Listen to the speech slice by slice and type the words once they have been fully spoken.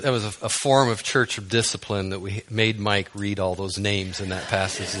That was a form of church discipline that we made Mike read all those names in that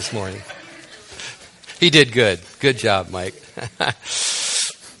passage this morning. He did good. Good job, Mike.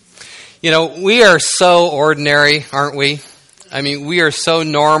 We are so ordinary, aren't we? I mean, we are so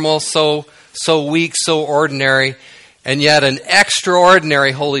normal, so weak, so ordinary, and yet an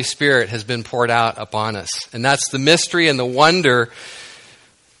extraordinary Holy Spirit has been poured out upon us. And that's the mystery and the wonder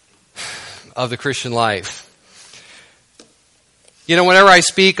of the Christian life. Whenever I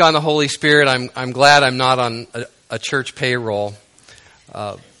speak on the Holy Spirit, I'm glad I'm not on a church payroll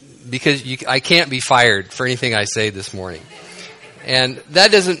because I can't be fired for anything I say this morning. And that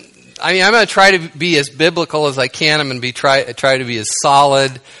doesn't, I'm going to try to be as biblical as I can. I'm going to try to be as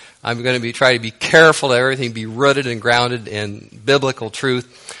solid. I'm going to try to be careful that everything be rooted and grounded in biblical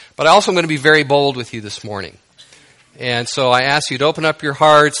truth. But I also am going to be very bold with you this morning. And so I ask you to open up your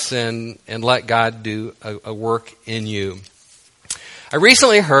hearts and let God do a work in you. I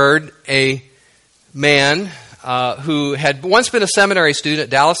recently heard a man who had once been a seminary student at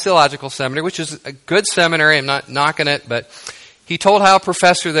Dallas Theological Seminary, which is a good seminary. I'm not knocking it, but he told how a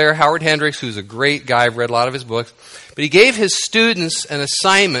professor there, Howard Hendricks, who's a great guy, I've read a lot of his books, but he gave his students an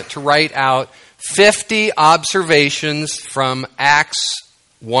assignment to write out 50 observations from Acts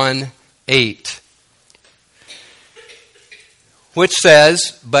 1:8. Which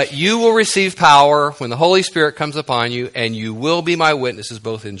says, "But you will receive power when the Holy Spirit comes upon you, and you will be my witnesses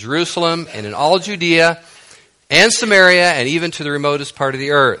both in Jerusalem and in all Judea and Samaria and even to the remotest part of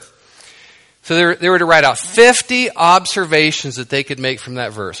the earth." So they were to write out 50 observations that they could make from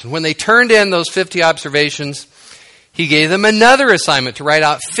that verse. And when they turned in those 50 observations, he gave them another assignment to write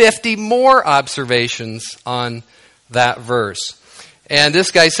out 50 more observations on that verse. And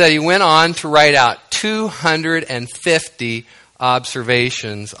this guy said he went on to write out 250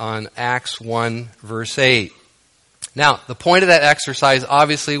 observations on Acts 1, verse 8. Now, the point of that exercise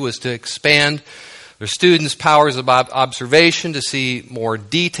obviously was to expand their students' powers of observation, to see more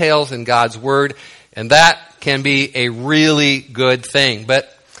details in God's Word, and that can be a really good thing.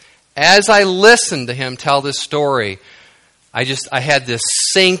 But as I listened to him tell this story, I had this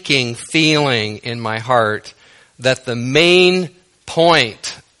sinking feeling in my heart that the main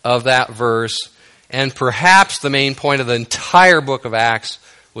point of that verse, and perhaps the main point of the entire book of Acts,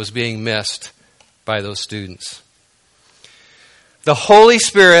 was being missed by those students. The Holy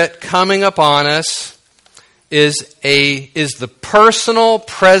Spirit coming upon us is the personal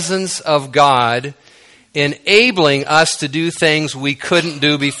presence of God enabling us to do things we couldn't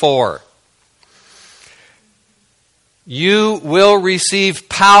do before. You will receive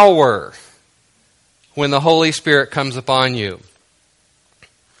power when the Holy Spirit comes upon you.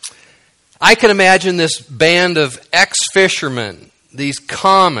 I can imagine this band of ex-fishermen, these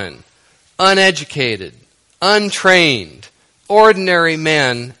common, uneducated, untrained, ordinary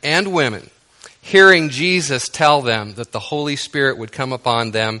men and women, hearing Jesus tell them that the Holy Spirit would come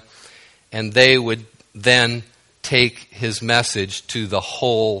upon them and they would then take his message to the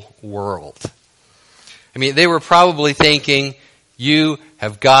whole world. I mean, they were probably thinking, "You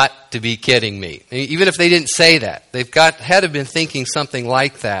have got to be kidding me." Even if they didn't say that, had to have been thinking something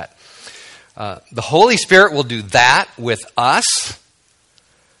like that. The Holy Spirit will do that with us.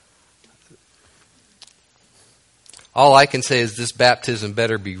 All I can say is this baptism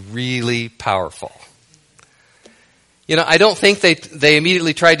better be really powerful. I don't think they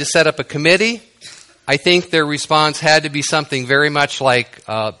immediately tried to set up a committee. I think their response had to be something very much like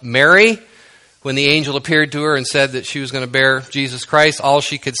Mary, when the angel appeared to her and said that she was going to bear Jesus Christ. All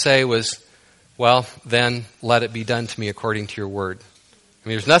she could say was, "Well, then let it be done to me according to your word." I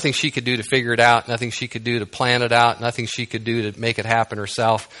mean, there's nothing she could do to figure it out, nothing she could do to plan it out, nothing she could do to make it happen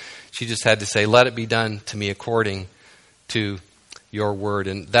herself. She just had to say, "Let it be done to me according to your word."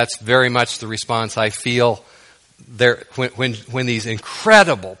 And that's very much the response I feel there when these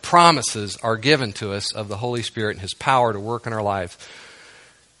incredible promises are given to us of the Holy Spirit and his power to work in our lives.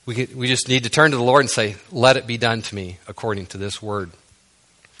 We just need to turn to the Lord and say, "Let it be done to me according to this word."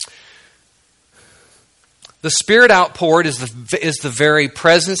 The Spirit outpoured is the very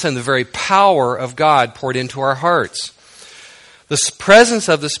presence and the very power of God poured into our hearts. The presence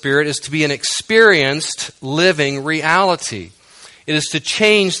of the Spirit is to be an experienced, living reality. It is to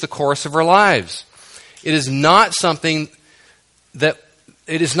change the course of our lives. It is not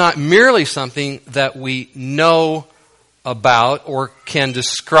merely something that we know about or can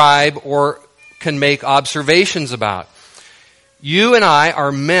describe or can make observations about. You and I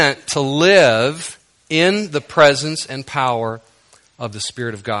are meant to live in the presence and power of the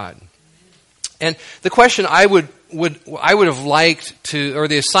Spirit of God. And the question I would have liked to, or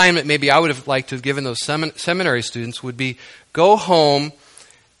the assignment maybe I would have liked to have given those seminary students would be, go home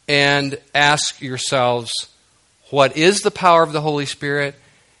and ask yourselves, what is the power of the Holy Spirit?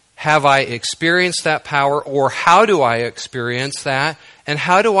 Have I experienced that power, or how do I experience that? And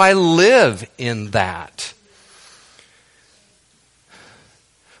how do I live in that?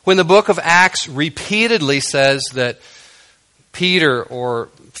 When the book of Acts repeatedly says that Peter or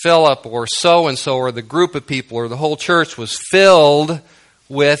Philip or so-and-so or the group of people or the whole church was filled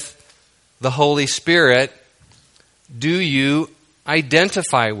with the Holy Spirit, do you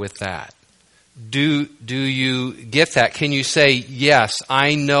identify with that? Do you get that? Can you say, yes,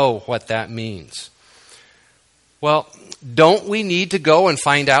 I know what that means? Well, don't we need to go and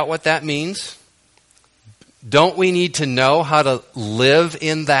find out what that means? Don't we need to know how to live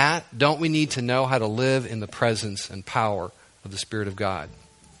in that? Don't we need to know how to live in the presence and power of the Spirit of God?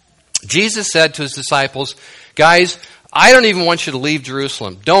 Jesus said to his disciples, guys, I don't even want you to leave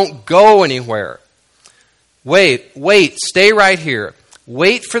Jerusalem. Don't go anywhere. Wait, stay right here.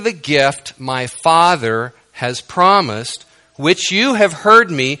 Wait for the gift my Father has promised, which you have heard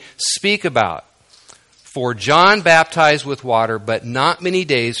me speak about. For John baptized with water, but not many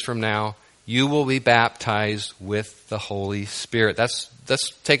days from now, you will be baptized with the Holy Spirit. That's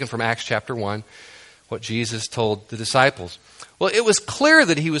taken from Acts chapter 1, what Jesus told the disciples. Well, it was clear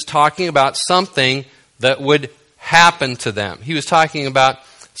that he was talking about something that would happen to them. He was talking about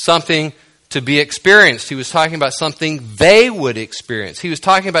something to be experienced. He was talking about something they would experience. He was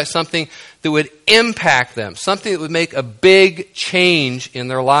talking about something that would impact them, something that would make a big change in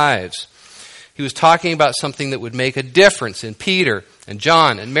their lives. He was talking about something that would make a difference in Peter and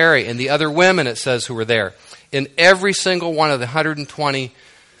John and Mary and the other women, it says, who were there. In every single one of the 120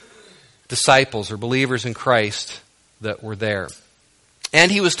 disciples or believers in Christ that were there. And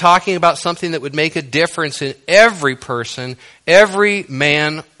he was talking about something that would make a difference in every person, every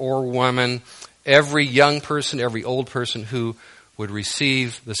man or woman, every young person, every old person who would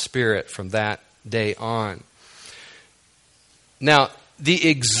receive the Spirit from that day on. Now, the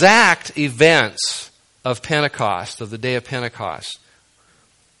exact events of Pentecost, of the day of Pentecost,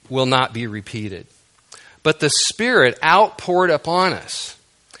 will not be repeated. But the Spirit outpoured upon us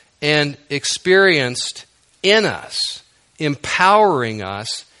and experienced in us, empowering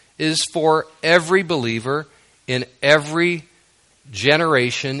us, is for every believer in every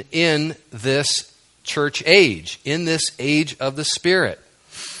generation in this church age, in this age of the Spirit.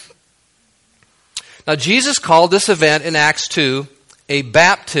 Now, Jesus called this event in Acts 2 a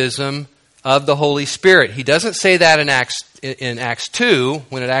baptism of the Holy Spirit. He doesn't say that in Acts 2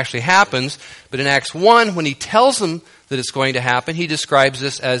 when it actually happens, but in Acts 1 when he tells them that it's going to happen, he describes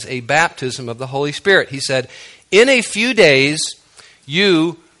this as a baptism of the Holy Spirit. He said, in a few days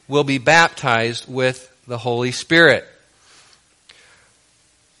you will be baptized with the Holy Spirit.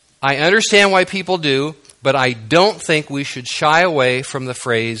 I understand why people do, but I don't think we should shy away from the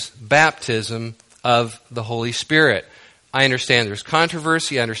phrase baptism of the Holy Spirit. I understand there's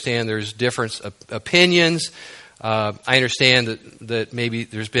controversy. I understand there's different opinions. I understand that maybe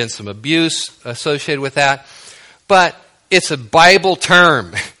there's been some abuse associated with that. But it's a Bible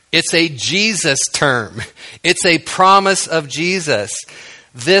term. It's a Jesus term. It's a promise of Jesus.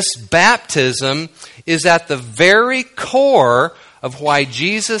 This baptism is at the very core of why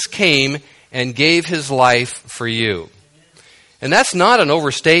Jesus came and gave his life for you. And that's not an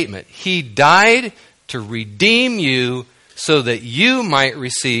overstatement. He died to redeem you so that you might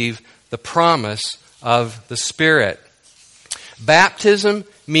receive the promise of the Spirit. Baptism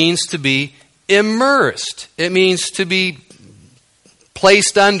means to be immersed. It means to be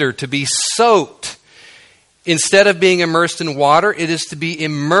placed under, to be soaked. Instead of being immersed in water, it is to be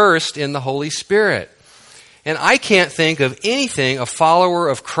immersed in the Holy Spirit. And I can't think of anything a follower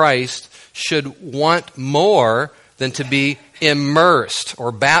of Christ should want more than to be immersed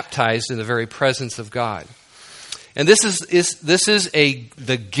or baptized in the very presence of God. And this is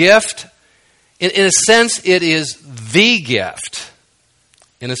the gift. In a sense, it is the gift.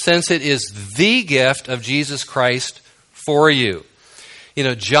 In a sense, it is the gift of Jesus Christ for you. You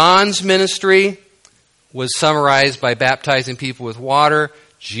know, John's ministry was summarized by baptizing people with water.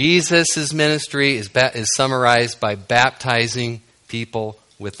 Jesus' ministry is summarized by baptizing people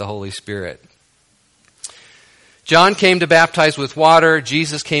with the Holy Spirit. John came to baptize with water.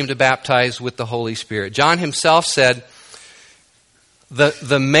 Jesus came to baptize with the Holy Spirit. John himself said,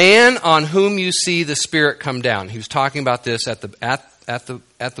 the man on whom you see the Spirit come down. He was talking about this at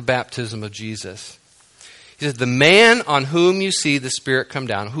the baptism of Jesus. He said, the man on whom you see the Spirit come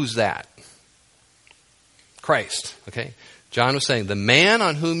down. Who's that? Christ. Okay. John was saying, the man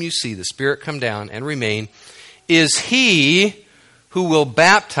on whom you see the Spirit come down and remain is he who will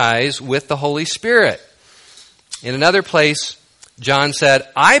baptize with the Holy Spirit. In another place, John said,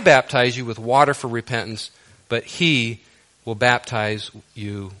 I baptize you with water for repentance, but he will baptize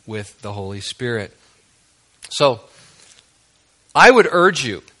you with the Holy Spirit. So, I would urge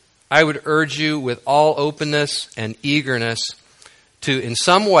you with all openness and eagerness to, in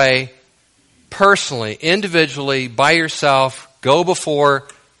some way, personally, individually, by yourself, go before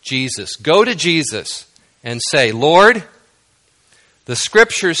Jesus. Go to Jesus and say, Lord, the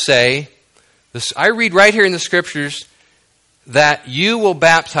Scriptures say, I read right here in the Scriptures, that you will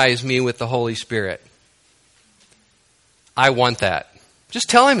baptize me with the Holy Spirit. I want that. Just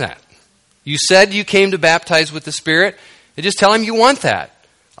tell him that. You said you came to baptize with the Spirit, and just tell him you want that.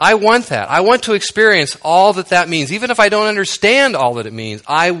 I want that. I want to experience all that means. Even if I don't understand all that it means,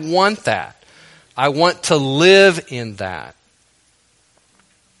 I want that. I want to live in that.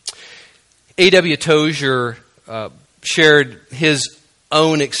 A.W. Tozier shared his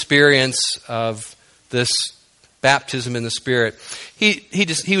own experience of this baptism in the Spirit. He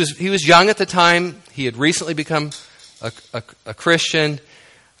was young at the time. He had recently become a Christian.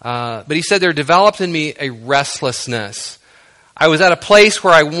 But he said, there developed in me a restlessness. I was at a place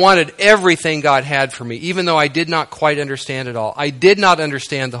where I wanted everything God had for me, even though I did not quite understand it all. I did not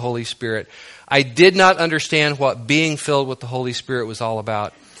understand the Holy Spirit. I did not understand what being filled with the Holy Spirit was all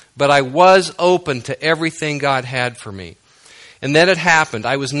about. But I was open to everything God had for me. And then it happened.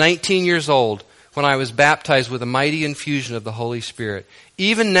 I was 19 years old when I was baptized with a mighty infusion of the Holy Spirit.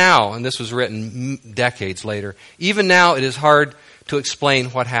 Even now, and this was written decades later, even now it is hard to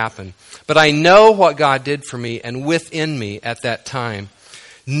explain what happened. But I know what God did for me and within me at that time.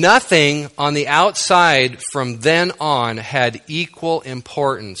 Nothing on the outside from then on had equal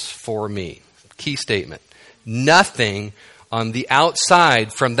importance for me. Key statement. Nothing on the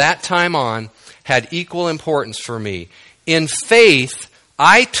outside from that time on had equal importance for me. In faith,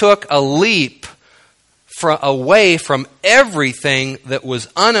 I took a leap away from everything that was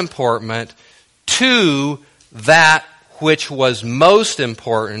unimportant to that which was most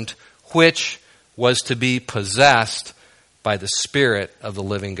important, which was to be possessed by the Spirit of the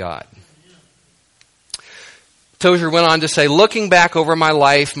living God. Tozier went on to say, looking back over my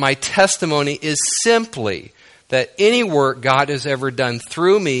life, my testimony is simply that any work God has ever done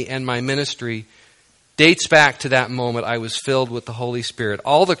through me and my ministry dates back to that moment I was filled with the Holy Spirit.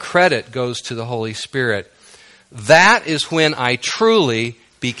 All the credit goes to the Holy Spirit. That is when I truly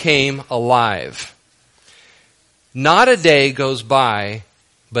became alive. Not a day goes by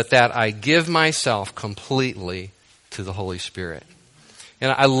but that I give myself completely to the Holy Spirit.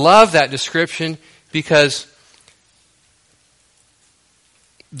 And I love that description because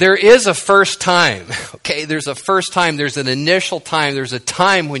there is a first time, okay? There's a first time, there's an initial time, there's a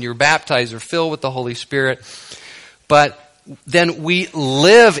time when you're baptized or filled with the Holy Spirit, but then we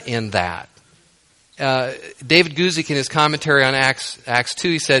live in that. David Guzik, in his commentary on Acts 2,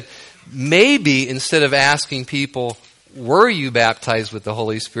 he said, maybe instead of asking people, were you baptized with the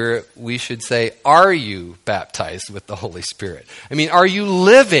Holy Spirit, we should say, are you baptized with the Holy Spirit? I mean, are you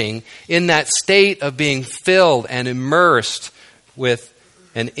living in that state of being filled and immersed with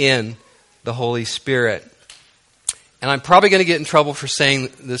and in the Holy Spirit? And I'm probably going to get in trouble for saying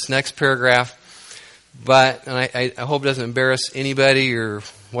this next paragraph, but and I hope it doesn't embarrass anybody or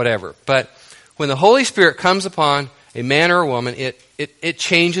whatever. But when the Holy Spirit comes upon a man or a woman, it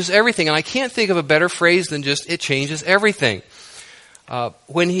changes everything. And I can't think of a better phrase than just it changes everything.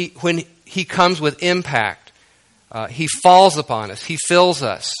 When he comes with impact, he falls upon us. He fills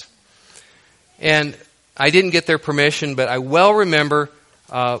us. And I didn't get their permission, but I well remember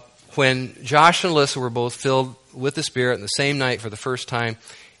when Josh and Alyssa were both filled with the Spirit on the same night for the first time.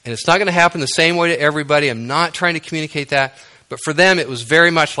 And it's not going to happen the same way to everybody. I'm not trying to communicate that. But for them, it was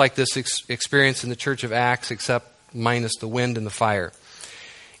very much like this experience in the Church of Acts, except minus the wind and the fire.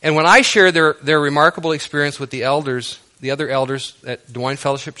 And when I shared their remarkable experience with the other elders at Des Moines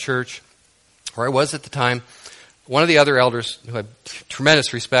Fellowship Church, where I was at the time, one of the other elders, who I had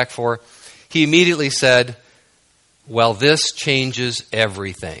tremendous respect for, he immediately said, well, this changes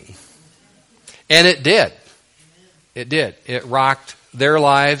everything. And it did. It did. It rocked their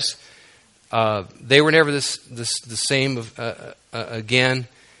lives. They were never the same again.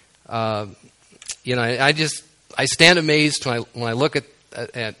 I stand amazed when I look at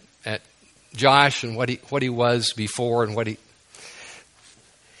Josh and what he was before and what he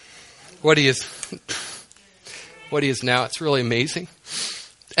is now. It's really amazing.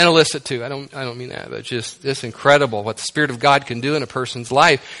 And Alyssa too. I don't mean that, but it's incredible what the Spirit of God can do in a person's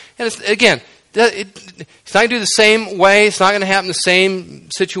life. And it's not going to do the same way. It's not going to happen the same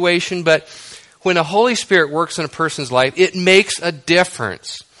situation. But when the Holy Spirit works in a person's life, it makes a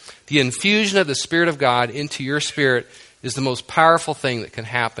difference. The infusion of the Spirit of God into your spirit is the most powerful thing that can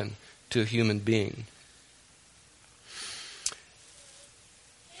happen to a human being.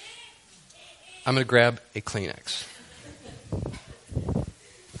 I'm going to grab a Kleenex.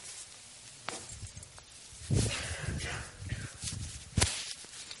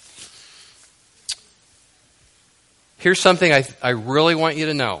 Here's something I really want you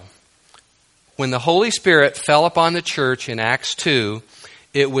to know. When the Holy Spirit fell upon the church in Acts 2,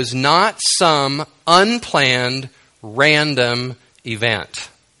 it was not some unplanned, random event.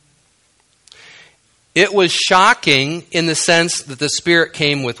 It was shocking in the sense that the Spirit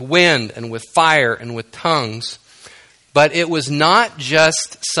came with wind and with fire and with tongues, but it was not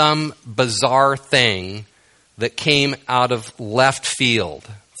just some bizarre thing that came out of left field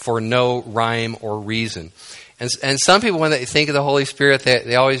for no rhyme or reason. And some people, when they think of the Holy Spirit,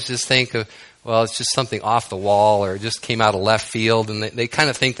 they always just think of, well, it's just something off the wall or it just came out of left field. And they kind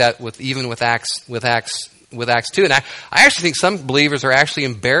of think that even with Acts 2. And I actually think some believers are actually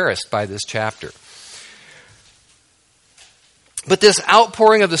embarrassed by this chapter. But this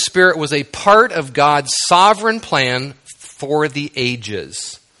outpouring of the Spirit was a part of God's sovereign plan for the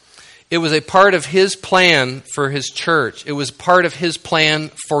ages. It was a part of His plan for His church. It was part of His plan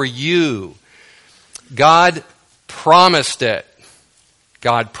for you. God promised it.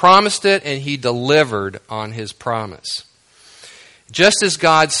 God promised it, and He delivered on His promise. Just as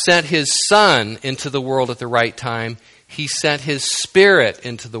God sent His Son into the world at the right time, He sent His Spirit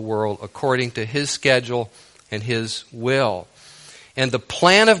into the world according to His schedule and His will. And the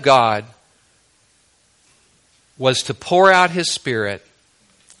plan of God was to pour out His Spirit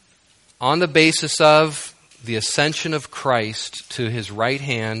on the basis of the ascension of Christ to His right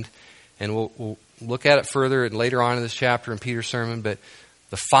hand, and we'll look at it further and later on in this chapter in Peter's sermon, but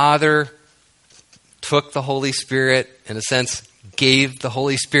the Father took the Holy Spirit, in a sense, gave the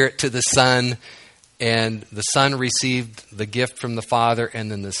Holy Spirit to the Son, and the Son received the gift from the Father,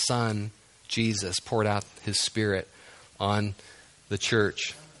 and then the Son, Jesus, poured out His Spirit on the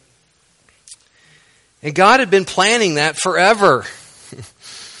church. And God had been planning that forever.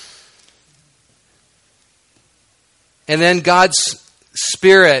 And then God's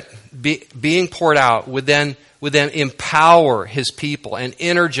Spirit being poured out would then empower His people and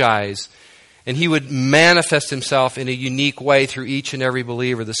energize, and He would manifest Himself in a unique way through each and every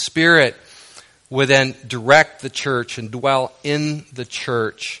believer. The Spirit would then direct the church and dwell in the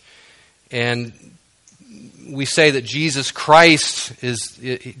church. And we say that Jesus Christ is,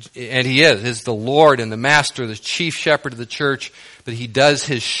 and He is the Lord and the Master, the chief shepherd of the church, but He does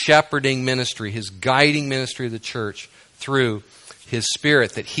His shepherding ministry, His guiding ministry of the church through His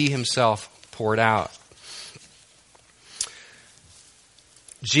Spirit that He Himself poured out.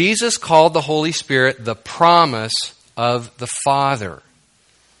 Jesus called the Holy Spirit the promise of the Father.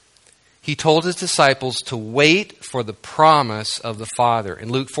 He told His disciples to wait for the promise of the Father.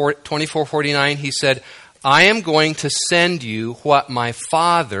 In Luke 24:49, He said, I am going to send you what my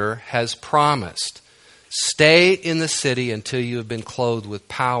Father has promised. Stay in the city until you have been clothed with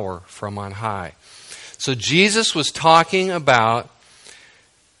power from on high. So Jesus was talking about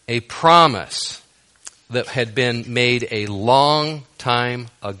a promise that had been made a long time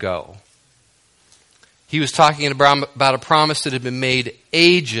ago. He was talking about a promise that had been made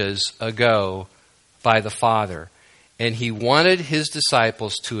ages ago by the Father. And He wanted His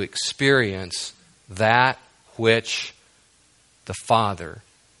disciples to experience that which the Father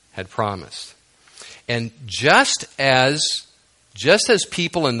had promised. And just as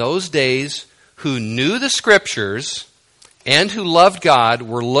people in those days who knew the Scriptures and who loved God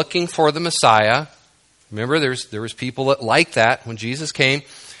were looking for the Messiah, remember there was people that liked that when Jesus came.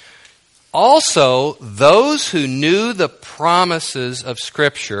 Also, those who knew the promises of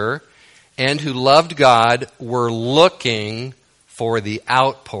Scripture and who loved God were looking for the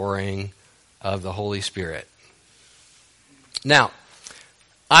outpouring of the Holy Spirit. Now,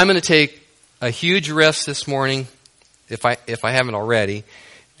 I'm going to take a huge risk this morning, if I haven't already,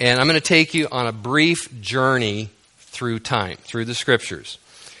 and I'm going to take you on a brief journey through time, through the Scriptures.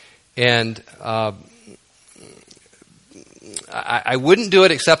 And I wouldn't do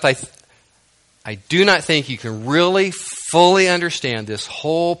it except I do not think you can really fully understand this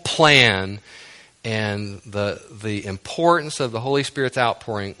whole plan and the importance of the Holy Spirit's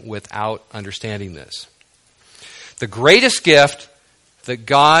outpouring without understanding this. The greatest gift that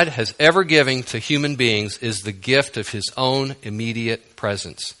God has ever given to human beings is the gift of His own immediate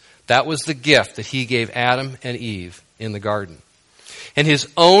presence. That was the gift that He gave Adam and Eve in the garden. And His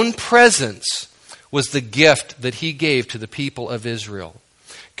own presence was the gift that He gave to the people of Israel.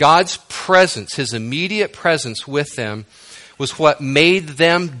 God's presence, His immediate presence with them, was what made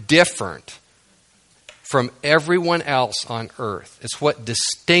them different from everyone else on earth. It's what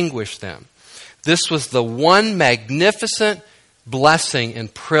distinguished them. This was the one magnificent blessing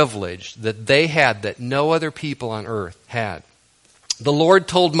and privilege that they had that no other people on earth had. The Lord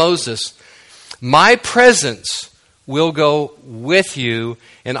told Moses, "My presence will go with you,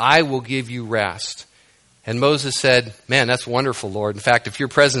 and I will give you rest." And Moses said, "Man, that's wonderful, Lord. In fact, if your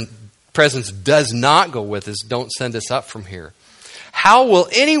presence does not go with us, don't send us up from here. How will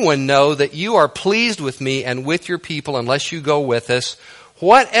anyone know that you are pleased with me and with your people unless you go with us?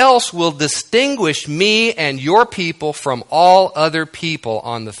 What else will distinguish me and your people from all other people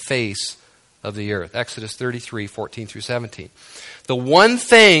on the face of the earth?" Exodus 33, 14 through 17. The one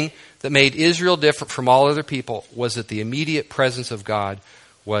thing that made Israel different from all other people was that the immediate presence of God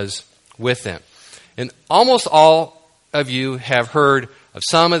was with them. And almost all of you have heard of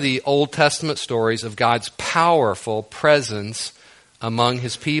some of the Old Testament stories of God's powerful presence among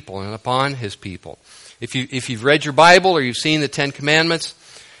His people and upon His people. If you've read your Bible or you've seen the Ten Commandments,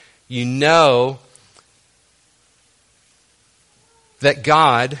 you know that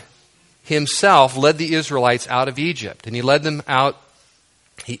God Himself led the Israelites out of Egypt. And He led them out,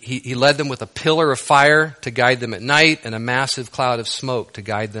 He led them with a pillar of fire to guide them at night and a massive cloud of smoke to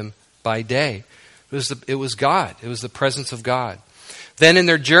guide them by day. It was God. It was the presence of God. Then in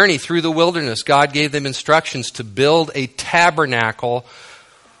their journey through the wilderness, God gave them instructions to build a tabernacle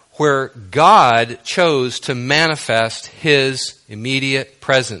where God chose to manifest His immediate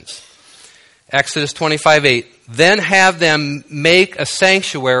presence. Exodus 25:8, "Then have them make a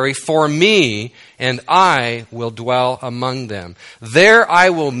sanctuary for me, and I will dwell among them. There I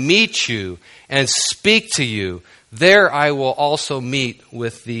will meet you and speak to you. There I will also meet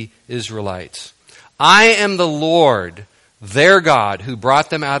with the Israelites. I am the Lord, their God, who brought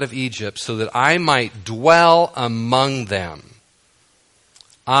them out of Egypt so that I might dwell among them.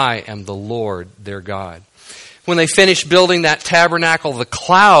 I am the Lord, their God." When they finished building that tabernacle, the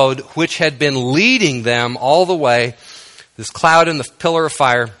cloud which had been leading them all the way, this cloud and the pillar of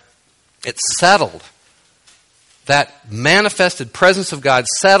fire, it settled. That manifested presence of God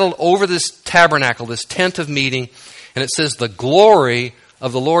settled over this tabernacle, this tent of meeting, and it says the glory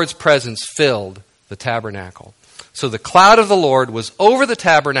of the Lord's presence filled the tabernacle. So the cloud of the Lord was over the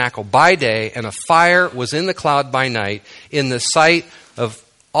tabernacle by day, and a fire was in the cloud by night, in the sight of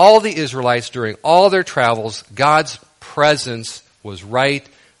all the Israelites during all their travels. God's presence was right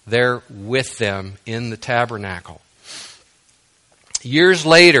there with them in the tabernacle. Years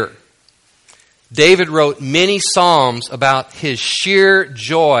later, David wrote many psalms about his sheer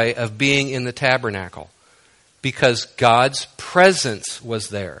joy of being in the tabernacle because God's presence was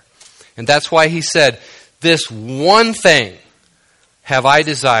there. And that's why he said, "This one thing have I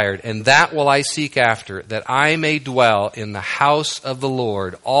desired, and that will I seek after, that I may dwell in the house of the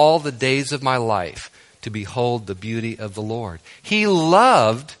Lord all the days of my life, to behold the beauty of the Lord." He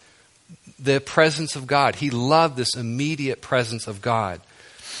loved the presence of God. He loved this immediate presence of God.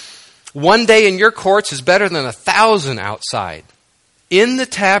 One day in your courts is better than 1,000 outside. In the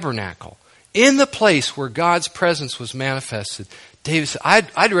tabernacle, in the place where God's presence was manifested, David said,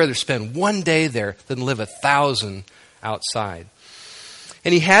 I'd rather spend one day there than live 1,000 outside.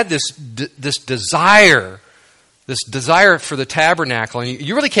 And he had this desire for the tabernacle. And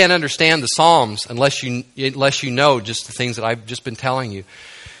you really can't understand the Psalms unless you know just the things that I've just been telling you.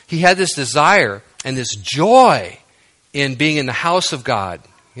 He had this desire and this joy in being in the house of God.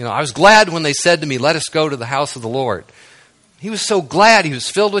 You know, I was glad when they said to me, "Let us go to the house of the Lord." He was so glad. He was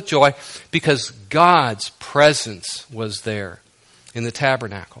filled with joy because God's presence was there in the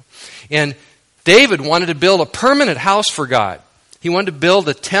tabernacle. And David wanted to build a permanent house for God. He wanted to build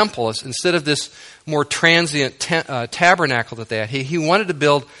a temple instead of this more transient tabernacle that they had. He wanted to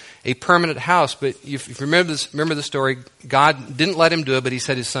build a permanent house. But if you remember the story, God didn't let him do it, but He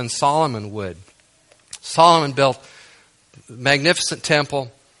said his son Solomon would. Solomon built a magnificent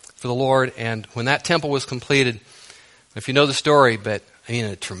temple for the Lord, and when that temple was completed, if you know the story, but I mean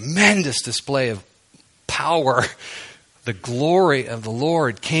a tremendous display of power. The glory of the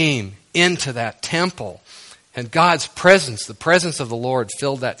Lord came into that temple. And God's presence, the presence of the Lord,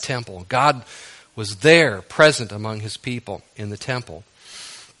 filled that temple. God was there, present among His people in the temple.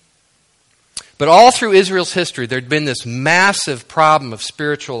 But all through Israel's history, there'd been this massive problem of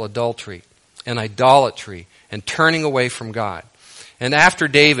spiritual adultery and idolatry and turning away from God. And after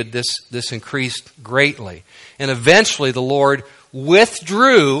David, this increased greatly. And eventually the Lord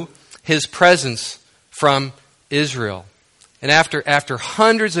withdrew His presence from Israel. And after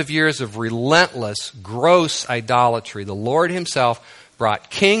hundreds of years of relentless, gross idolatry, the Lord Himself brought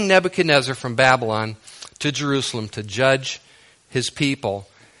King Nebuchadnezzar from Babylon to Jerusalem to judge His people.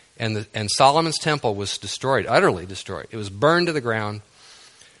 and Solomon's temple was destroyed, utterly destroyed. It was burned to the ground.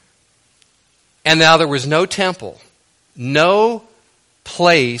 And now there was no temple, no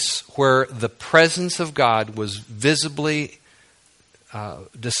place where the presence of God was visibly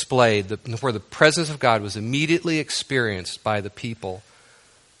displayed, where the presence of God was immediately experienced by the people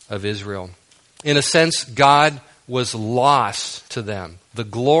of Israel. In a sense, God was lost to them. The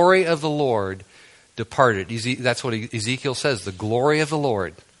glory of the Lord departed. That's what Ezekiel says. The glory of the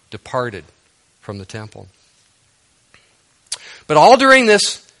Lord departed from the temple. But all during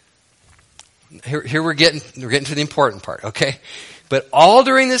this, here we're getting to the important part, okay? But all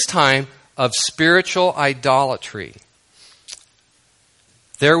during this time of spiritual idolatry,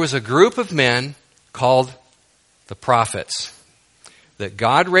 there was a group of men called the prophets that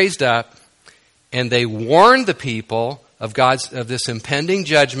God raised up, and they warned the people of this impending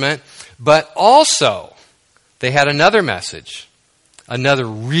judgment, but also they had another message, another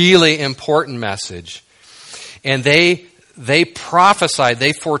really important message. And they prophesied,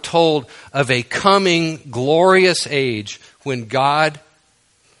 they foretold of a coming glorious age when God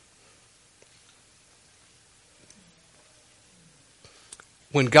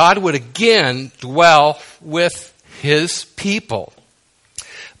would again dwell with his people.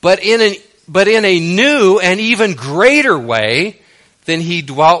 But in a new and even greater way than he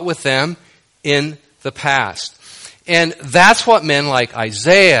dwelt with them in the past. And that's what men like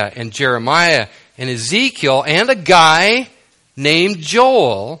Isaiah and Jeremiah and Ezekiel and a guy named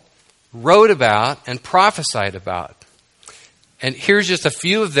Joel wrote about and prophesied about. And here's just a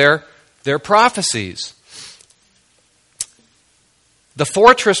few of their prophecies. The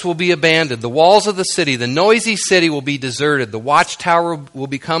fortress will be abandoned, the walls of the city, the noisy city will be deserted, the watchtower will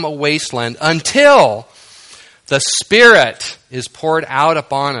become a wasteland until the Spirit is poured out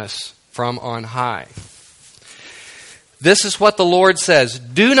upon us from on high. This is what the Lord says,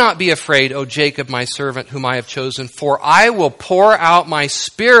 "Do not be afraid, O Jacob, my servant, whom I have chosen, for I will pour out my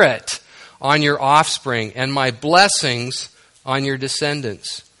Spirit on your offspring and my blessings on your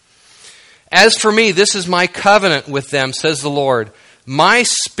descendants. As for me, this is my covenant with them, says the Lord. My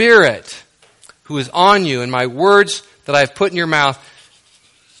Spirit, who is on you, and my words that I have put in your mouth,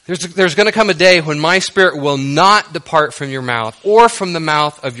 there's going to come a day when my Spirit will not depart from your mouth, or from the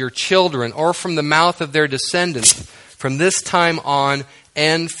mouth of your children, or from the mouth of their descendants, from this time on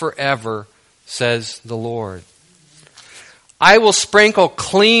and forever, says the Lord. I will sprinkle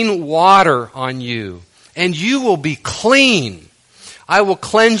clean water on you, and you will be clean. I will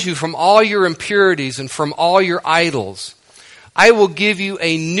cleanse you from all your impurities and from all your idols. I will give you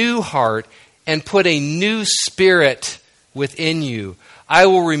a new heart and put a new spirit within you. I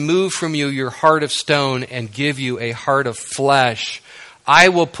will remove from you your heart of stone and give you a heart of flesh. I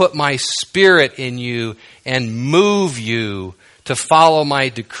will put my Spirit in you and move you to follow my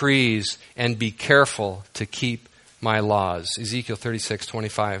decrees and be careful to keep my laws." Ezekiel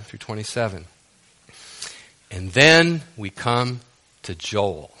 36:25 through 27. And then we come to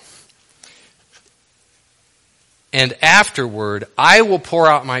Joel. "And afterward, I will pour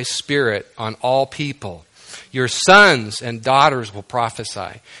out my Spirit on all people. Your sons and daughters will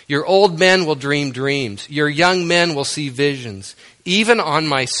prophesy. Your old men will dream dreams. Your young men will see visions. Even on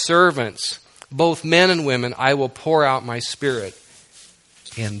my servants, both men and women, I will pour out my Spirit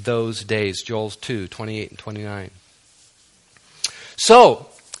in those days." Joel 2:28 and 29. So,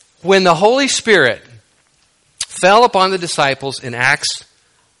 when the Holy Spirit fell upon the disciples in Acts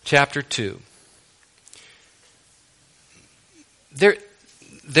chapter 2,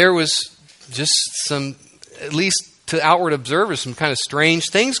 there was just some, at least to outward observers, some kind of strange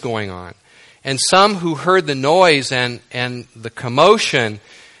things going on. And some who heard the noise and the commotion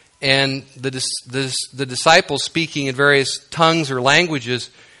and the disciples speaking in various tongues or languages,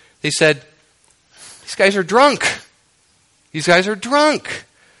 they said, "These guys are drunk. These guys are drunk."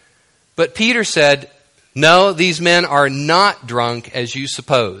 But Peter said, "No, these men are not drunk as you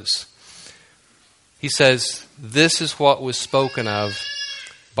suppose." He says, "This is what was spoken of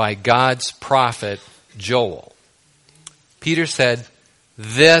by God's prophet Joel." Peter said,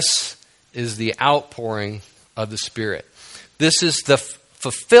 "This is the outpouring of the Spirit. This is the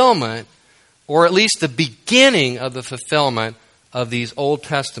fulfillment, or at least the beginning of the fulfillment of these Old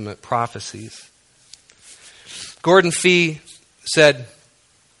Testament prophecies." Gordon Fee said,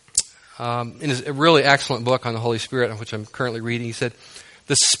 in his really excellent book on the Holy Spirit, which I'm currently reading, he said,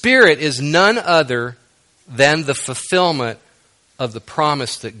 "The Spirit is none other than the fulfillment of the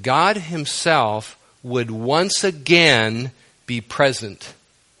promise that God Himself would once again be present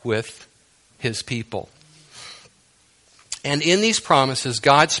with His people." And in these promises,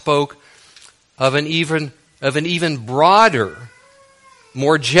 God spoke of an even broader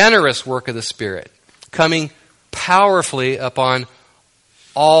more generous work of the Spirit, coming powerfully upon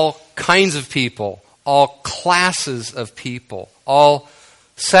all kinds of people, all classes of people, all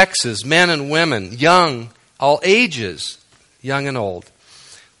sexes, men and women, young, all ages, young and old.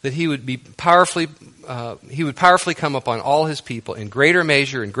 That he would powerfully come upon all his people in greater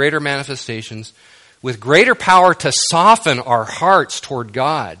measure, in greater manifestations, with greater power to soften our hearts toward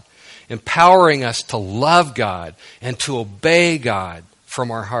God, empowering us to love God and to obey God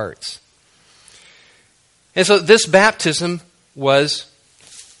from our hearts. And so this baptism was,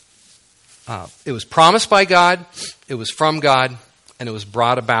 it was promised by God, it was from God, and it was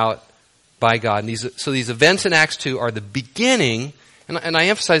brought about by God. And so these events in Acts 2 are the beginning, and I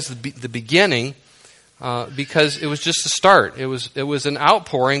emphasize the beginning because it was just the start. It was an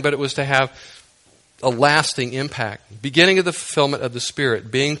outpouring, but it was to have a lasting impact. Beginning of the fulfillment of the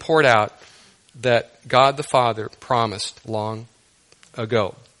Spirit being poured out that God the Father promised long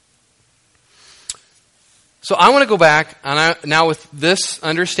ago. So I want to go back, and now with this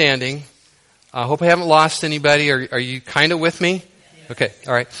understanding, I hope I haven't lost anybody. Are you kind of with me? Okay,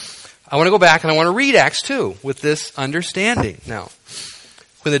 all right. I want to go back and I want to read Acts 2 with this understanding. Now,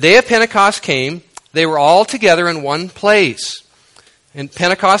 when the day of Pentecost came, they were all together in one place. And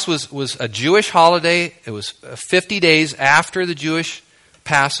Pentecost was a Jewish holiday. It was 50 days after the Jewish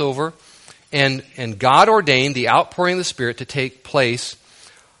Passover. And God ordained the outpouring of the Spirit to take place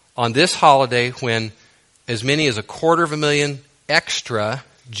on this holiday when as many as 250,000 extra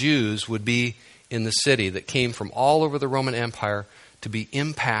Jews would be in the city that came from all over the Roman Empire to be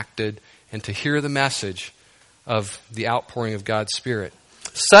impacted and to hear the message of the outpouring of God's Spirit.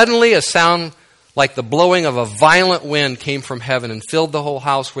 Suddenly a sound like the blowing of a violent wind came from heaven and filled the whole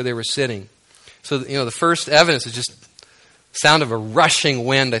house where they were sitting. So, the first evidence is just sound of a rushing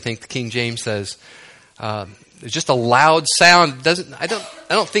wind, I think the King James says. It's just a loud sound. I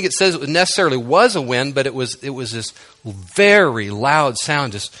don't think it says it necessarily was a wind, but it was this very loud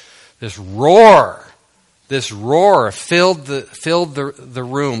sound, just this roar. This roar filled the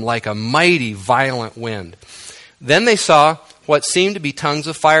room like a mighty, violent wind. Then they saw what seemed to be tongues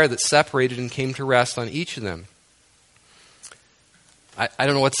of fire that separated and came to rest on each of them. I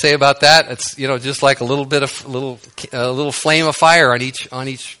don't know what to say about that. It's just like a little flame of fire on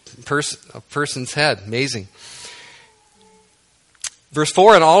each person's head. Amazing. Verse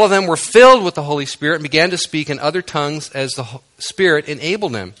 4, and all of them were filled with the Holy Spirit and began to speak in other tongues as the Spirit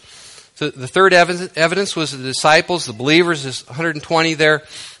enabled them. So the third evidence was the disciples, the believers, there's 120 there,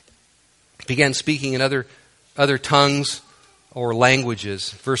 began speaking in other tongues or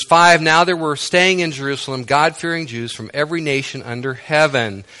languages. Verse 5, now there were staying in Jerusalem God-fearing Jews from every nation under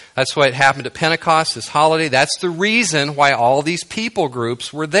heaven. That's why it happened at Pentecost, this holiday. That's the reason why all these people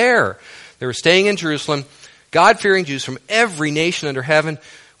groups were there. They were staying in Jerusalem, God-fearing Jews from every nation under heaven.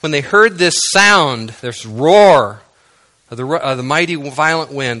 When they heard this sound, this roar of the mighty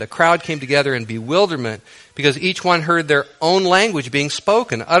violent wind, a crowd came together in bewilderment because each one heard their own language being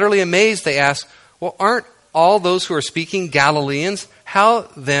spoken. Utterly amazed, they asked, well, aren't all those who are speaking Galileans? How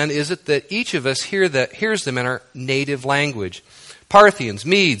then is it that each of us hears them in our native language? Parthians,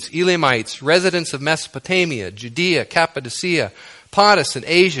 Medes, Elamites, residents of Mesopotamia, Judea, Cappadocia, Pontus and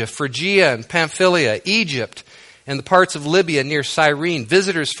Asia, Phrygia and Pamphylia, Egypt, and the parts of Libya near Cyrene,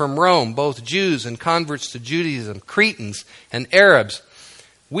 visitors from Rome, both Jews and converts to Judaism, Cretans and Arabs.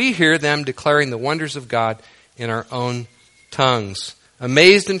 We hear them declaring the wonders of God in our own tongues.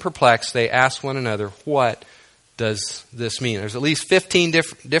 Amazed and perplexed, they ask one another, what does this mean? There's at least 15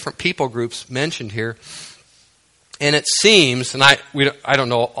 different people groups mentioned here. And it seems, and I don't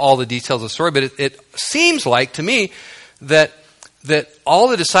know all the details of the story, but it seems like to me that all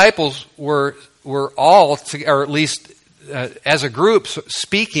the disciples were all, or at least as a group,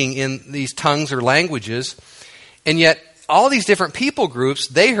 speaking in these tongues or languages, and yet all these different people groups,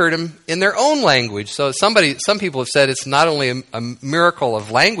 they heard him in their own language. So some people have said it's not only a miracle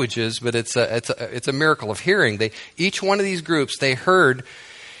of languages, but it's a miracle of hearing. Each one of these groups, they heard,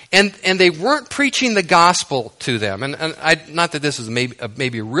 and they weren't preaching the gospel to them. And not that this is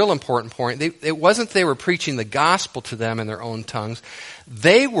maybe a real important point. It wasn't they were preaching the gospel to them in their own tongues.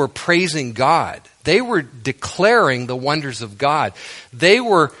 They were praising God. They were declaring the wonders of God. They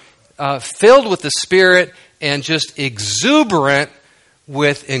were filled with the Spirit and just exuberant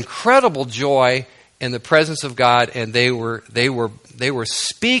with incredible joy in the presence of God, and they were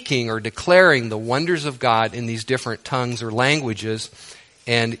speaking or declaring the wonders of God in these different tongues or languages,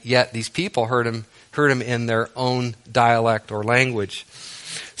 and yet these people heard him in their own dialect or language.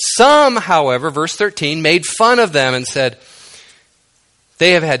 Some, however, verse 13, made fun of them and said,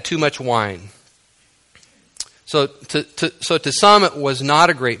 they have had too much wine. So to some it was not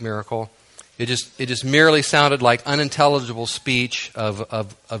a great miracle. It just merely sounded like unintelligible speech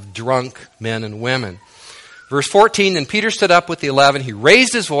of drunk men and women. Verse 14, then Peter stood up with the 11. He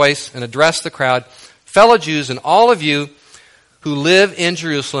raised his voice and addressed the crowd. Fellow Jews and all of you who live in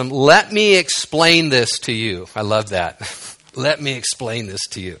Jerusalem, let me explain this to you. I love that. Let me explain this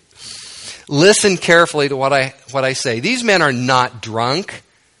to you. Listen carefully to what I say. These men are not drunk,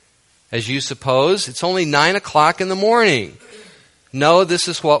 as you suppose. It's only 9 o'clock in the morning. No, this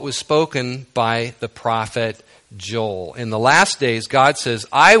is what was spoken by the prophet Joel. In the last days, God says,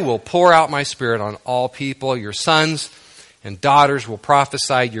 I will pour out my Spirit on all people. Your sons and daughters will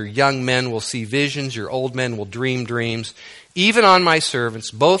prophesy. Your young men will see visions. Your old men will dream dreams. Even on my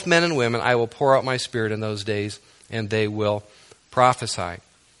servants, both men and women, I will pour out my Spirit in those days, and they will prophesy.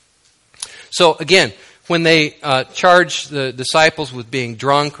 So again, when they charge the disciples with being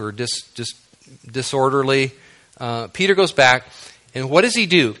drunk or just disorderly, Peter goes back, and what does he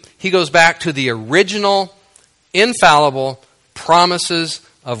do? He goes back to the original, infallible promises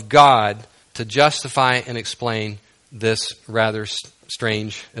of God to justify and explain this rather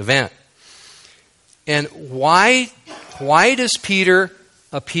strange event. And why does Peter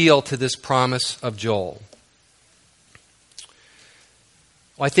appeal to this promise of Joel?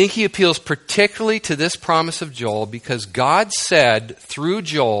 Well, I think he appeals particularly to this promise of Joel because God said through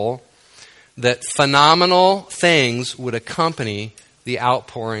Joel that phenomenal things would accompany the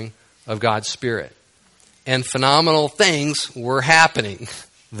outpouring of God's Spirit. And phenomenal things were happening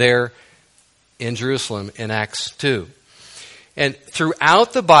there in Jerusalem in Acts 2. And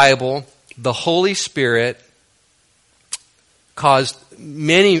throughout the Bible, the Holy Spirit caused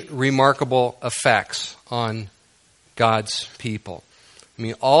many remarkable effects on God's people. I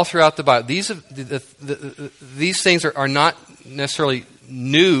mean, all throughout the Bible, these things are not necessarily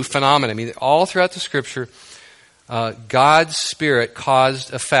new phenomena. I mean, all throughout the Scripture, God's Spirit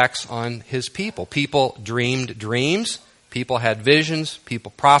caused effects on His people. People dreamed dreams. People had visions.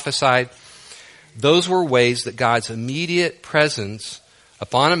 People prophesied. Those were ways that God's immediate presence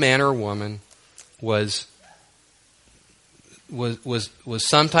upon a man or a woman was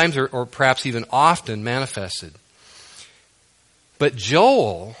sometimes or perhaps even often manifested. But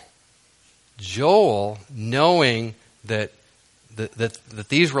Joel, knowing that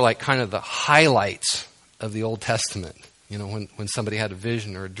these were like kind of the highlights of the Old Testament, you know, when somebody had a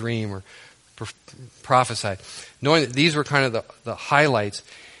vision or a dream or prophesied, knowing that these were kind of the highlights,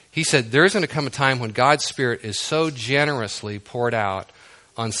 he said there's going to come a time when God's Spirit is so generously poured out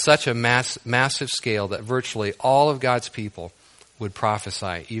on such a massive scale that virtually all of God's people would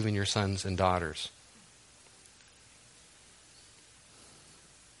prophesy, even your sons and daughters.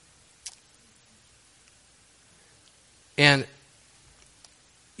 And,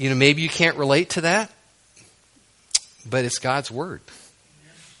 you know, maybe you can't relate to that, but it's God's Word.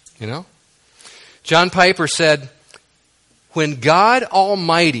 You know? John Piper said, when God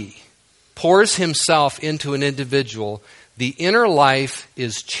Almighty pours Himself into an individual, the inner life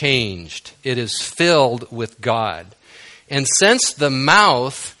is changed. It is filled with God. And since the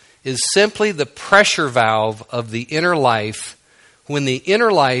mouth is simply the pressure valve of the inner life, when the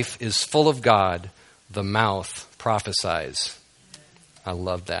inner life is full of God, the mouth prophesies. I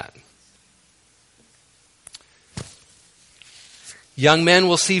love that. Young men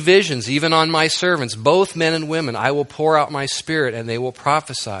will see visions, even on my servants, both men and women. I will pour out my Spirit, and they will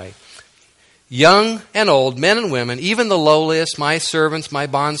prophesy. Young and old, men and women, even the lowliest, my servants, my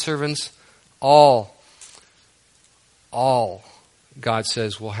bondservants, all, God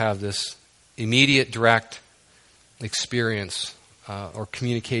says, will have this immediate, direct experience or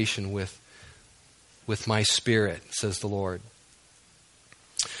communication with my Spirit, says the Lord.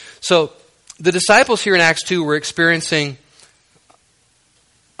 So the disciples here in Acts 2 were experiencing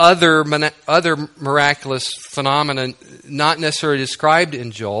other miraculous phenomena, not necessarily described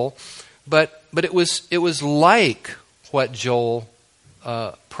in Joel, but it was like what Joel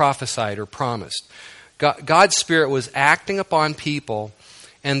prophesied or promised. God's Spirit was acting upon people,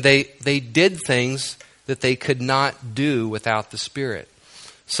 and they did things that they could not do without the Spirit.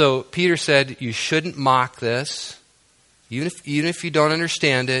 So Peter said, you shouldn't mock this. Even if you don't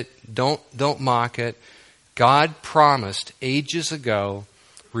understand it, don't mock it. God promised ages ago,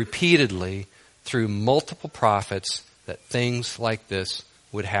 repeatedly, through multiple prophets, that things like this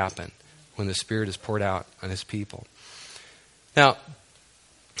would happen when the Spirit is poured out on His people. Now,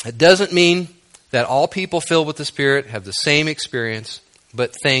 it doesn't mean that all people filled with the Spirit have the same experience,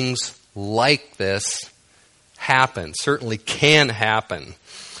 but things like this happen, certainly can happen.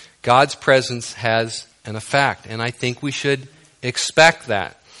 God's presence has an effect, and I think we should expect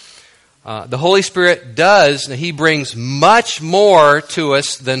that. The Holy Spirit He brings much more to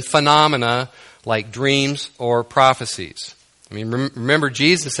us than phenomena like dreams or prophecies. I mean, remember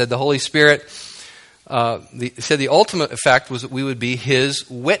Jesus said the Holy Spirit, said the ultimate effect was that we would be His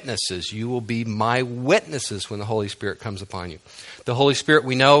witnesses. You will be my witnesses when the Holy Spirit comes upon you. The Holy Spirit,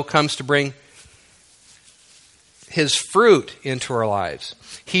 we know, comes to bring His fruit into our lives.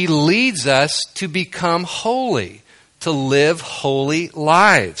 He leads us to become holy, to live holy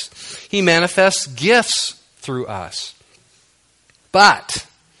lives. He manifests gifts through us. But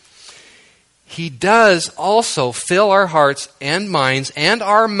He does also fill our hearts and minds and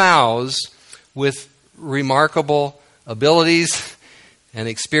our mouths with remarkable abilities and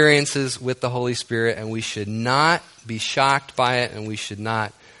experiences with the Holy Spirit, and we should not be shocked by it, and we should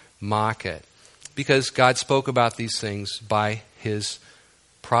not mock it. Because God spoke about these things by His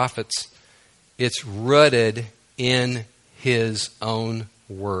prophets. It's rooted in His own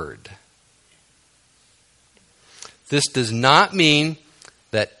Word. This does not mean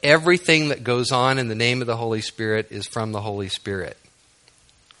that everything that goes on in the name of the Holy Spirit is from the Holy Spirit.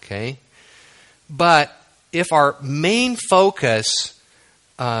 Okay? But if our main focus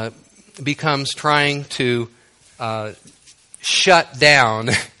becomes trying to shut down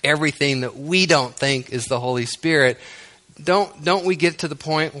everything that we don't think is the Holy Spirit, don't we get to the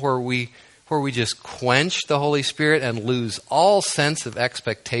point where we just quench the Holy Spirit and lose all sense of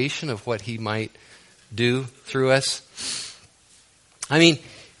expectation of what He might do through us? I mean,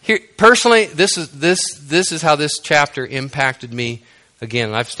 here personally, this is how this chapter impacted me.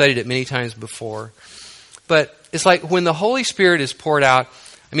 Again, I've studied it many times before, but it's like when the Holy Spirit is poured out.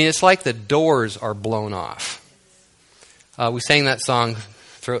 I mean, it's like the doors are blown off. We sang that song,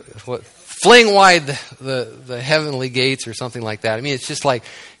 "Fling wide the heavenly gates" or something like that. I mean, it's like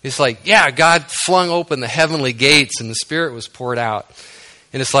yeah, God flung open the heavenly gates and the Spirit was poured out,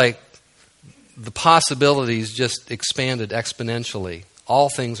 and it's like the possibilities just expanded exponentially. All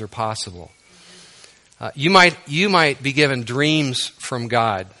things are possible. You might be given dreams from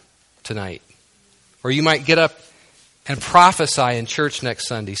God tonight, or you might get up and prophesy in church next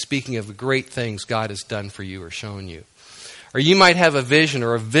Sunday, speaking of the great things God has done for you or shown you. Or you might have a vision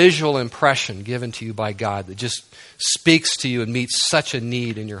or a visual impression given to you by God that just speaks to you and meets such a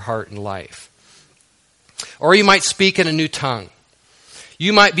need in your heart and life. Or you might speak in a new tongue.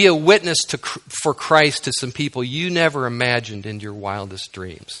 You might be a witness for Christ to some people you never imagined in your wildest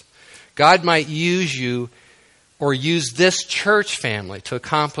dreams. God might use you or use this church family to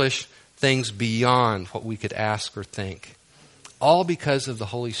accomplish things beyond what we could ask or think. All because of the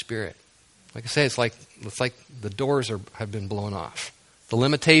Holy Spirit. Like I say, it's like the doors have been blown off. The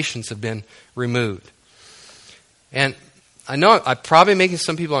limitations have been removed. And I know I'm probably making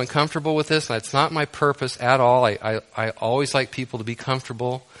some people uncomfortable with this. That's not my purpose at all. I always like people to be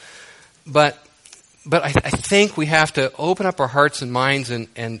comfortable. But I think we have to open up our hearts and minds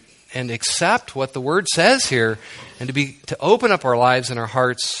and accept what the Word says here, and to open up our lives and our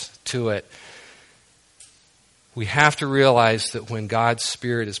hearts to it. We have to realize that when God's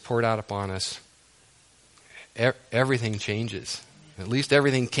Spirit is poured out upon us, everything changes. At least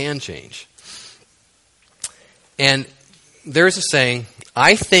everything can change. And there's a saying,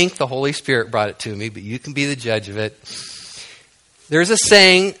 I think the Holy Spirit brought it to me, but you can be the judge of it. There's a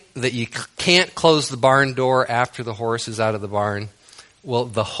saying that you can't close the barn door after the horse is out of the barn. Well,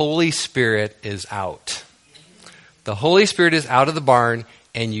 the Holy Spirit is out. The Holy Spirit is out of the barn,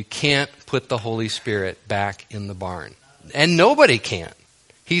 and you can't put the Holy Spirit back in the barn. And nobody can.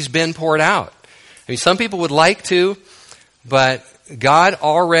 He's been poured out. I mean, some people would like to, but God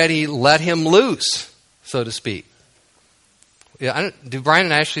already let Him loose, so to speak. Yeah, do Brian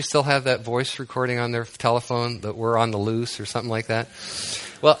and Ashley still have that voice recording on their telephone that we're on the loose or something like that?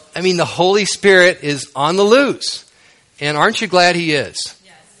 Well, I mean, the Holy Spirit is on the loose. And aren't you glad He is?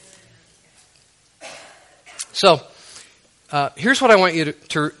 Yes. So, here's what I want you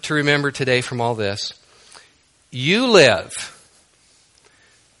to remember today from all this. You live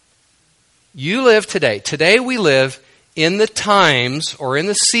today. Today we live in the times or in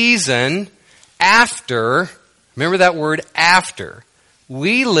the season after. Remember that word, after.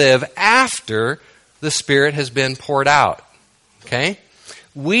 We live after the Spirit has been poured out. Okay?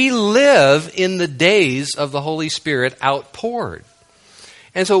 We live in the days of the Holy Spirit outpoured.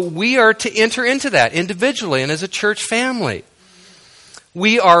 And so we are to enter into that individually and as a church family.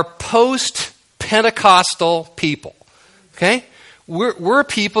 We are post-Pentecostal people. Okay? We're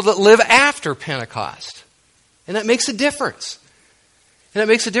people that live after Pentecost. And that makes a difference. And it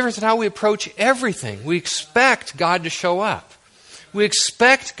makes a difference in how we approach everything. We expect God to show up. We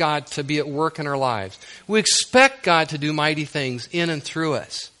expect God to be at work in our lives. We expect God to do mighty things in and through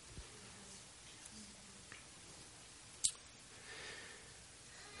us.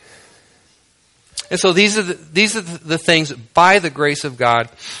 And so these are the things, by the grace of God,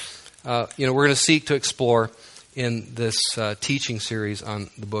 we're going to seek to explore in this teaching series on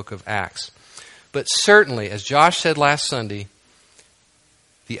the book of Acts. But certainly, as Josh said last Sunday,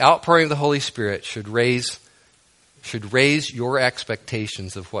 the outpouring of the Holy Spirit should raise your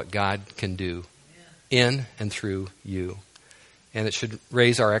expectations of what God can do in and through you. And it should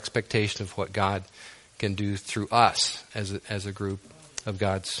raise our expectation of what God can do through us as a group of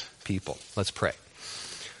God's people. Let's pray.